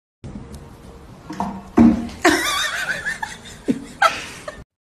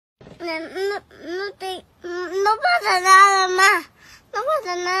no pasa nada más. No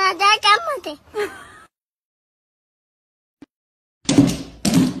pasa nada, ya cálmate.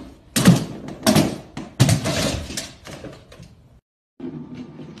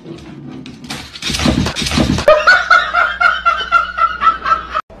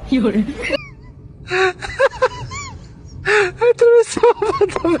 Atravessava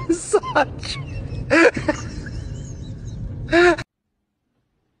a mensagem.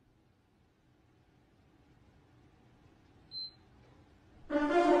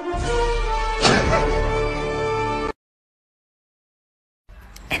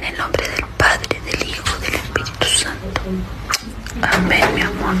 En el nombre del Padre, del Hijo, del Espíritu Santo. Amén, mi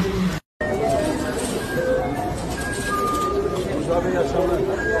amor.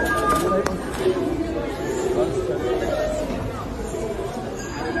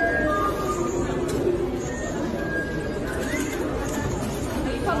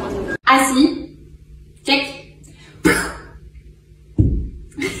 Así. Check.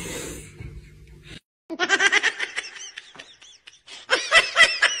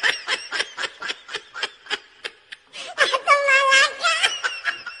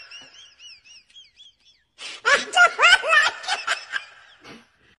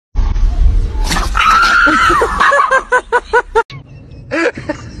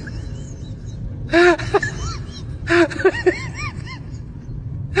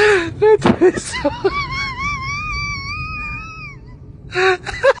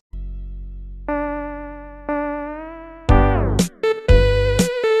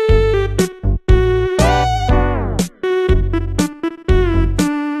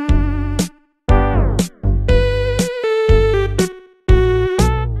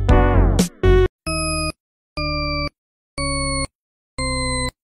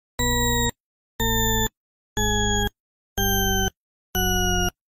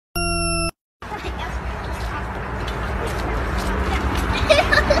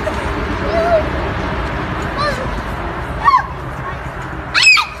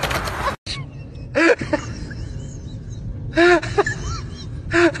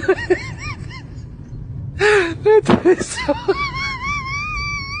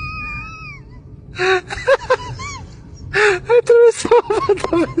 Atravessava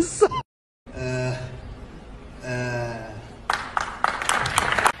a mensagem.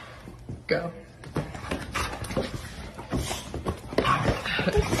 Go.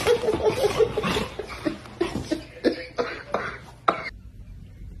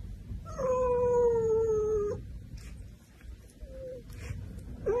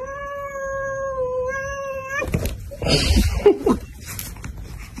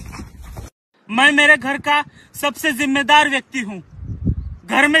 मैं मेरे घर का सबसे जिम्मेदार व्यक्ति हूँ।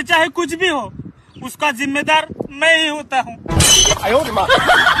 घर में चाहे कुछ भी हो, उसका जिम्मेदार मैं ही होता हूँ।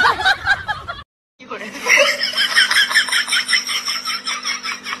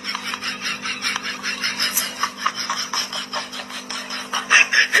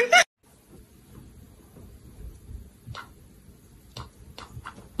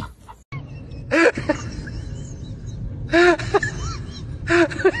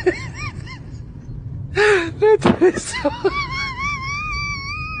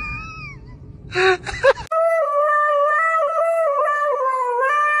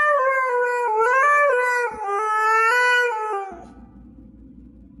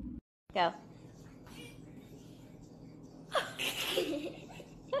 Go.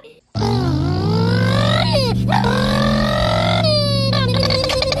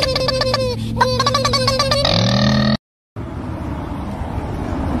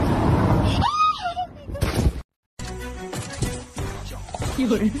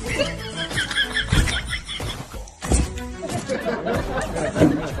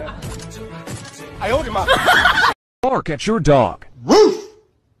 Bark at your dog.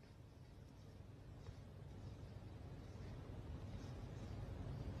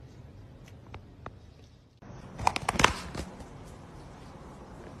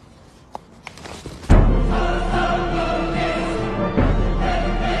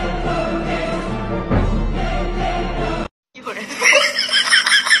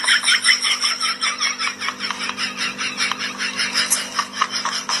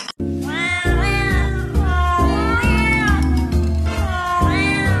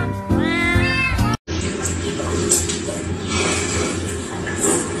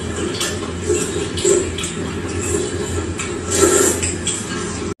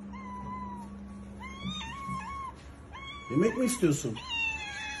 You make me steal some.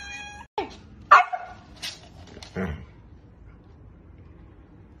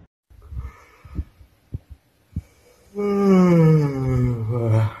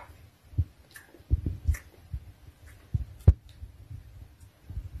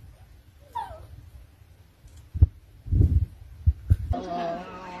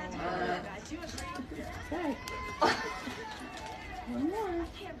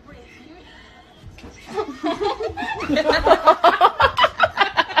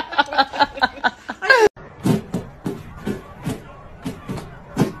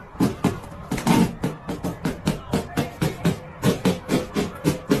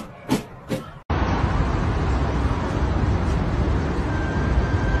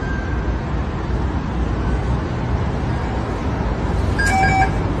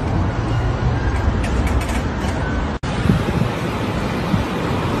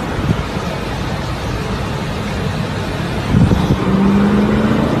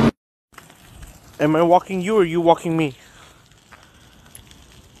 Am I walking you or you walking me?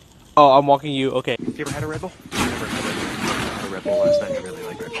 Oh, I'm walking you. Okay. You ever had a Red Bull? I never had a Red Bull last night. I really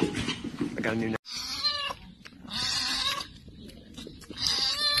like Red Bull. I got a new.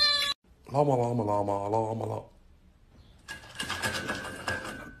 Llama, llama, llama, llama, llama.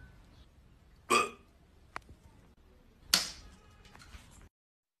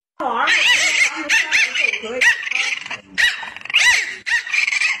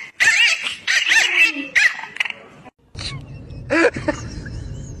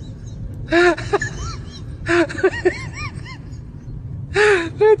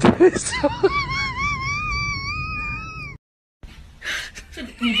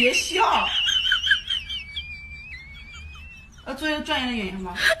你别笑，要做一个专业的演员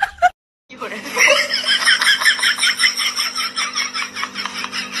吗？有人。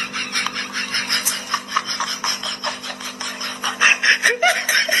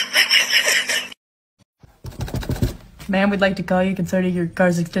Ma'am, we'd like to call you concerning your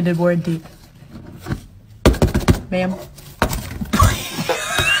car's extended warranty. Ma'am.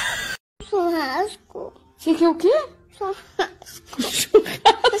 Churrasco. Você quer o quê? "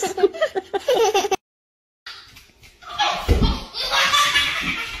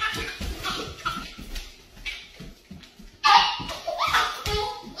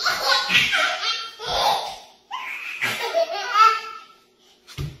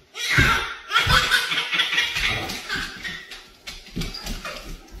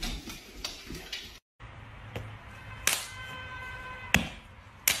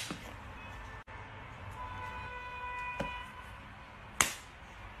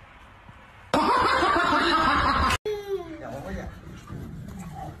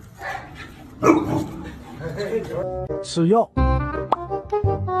吃药。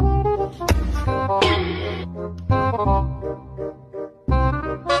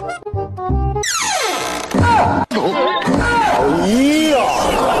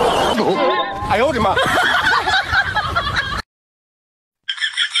哎呦我的妈！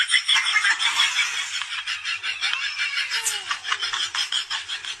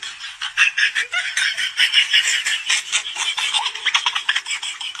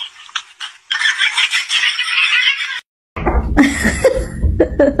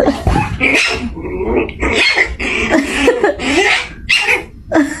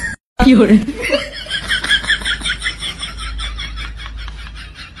有人。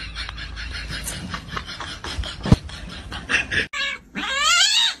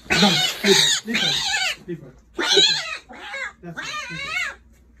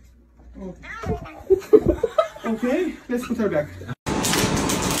Okay, let's put her back.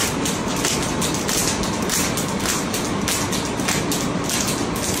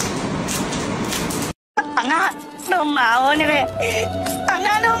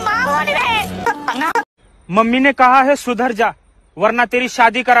 Mummy ने कहा है सुधर जा वरना तेरी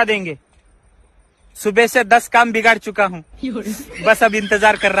शादी करा देंगे। सुबह से 10 काम बिगाड़ चुका हूँ, बस अब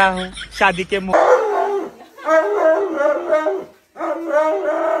इंतजार कर रहा हूँ शादी के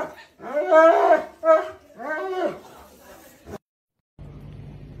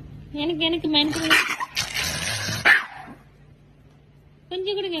எனக்கு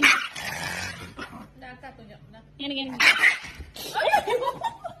கொஞ்சம் கொடுங்க எனக்கு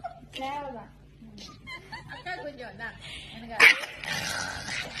அக்கா கொஞ்சம் தான் எனக்கு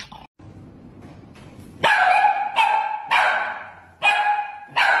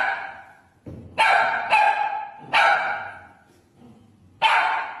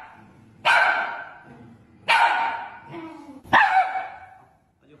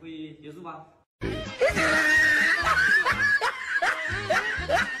就会结束吧。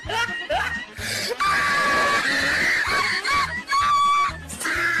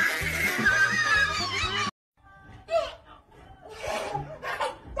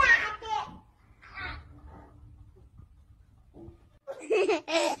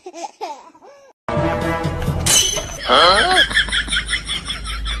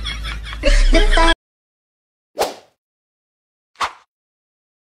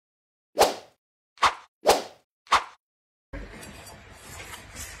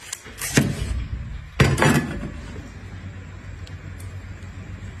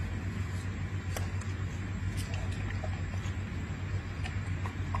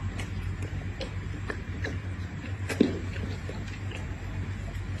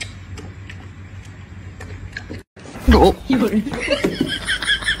手。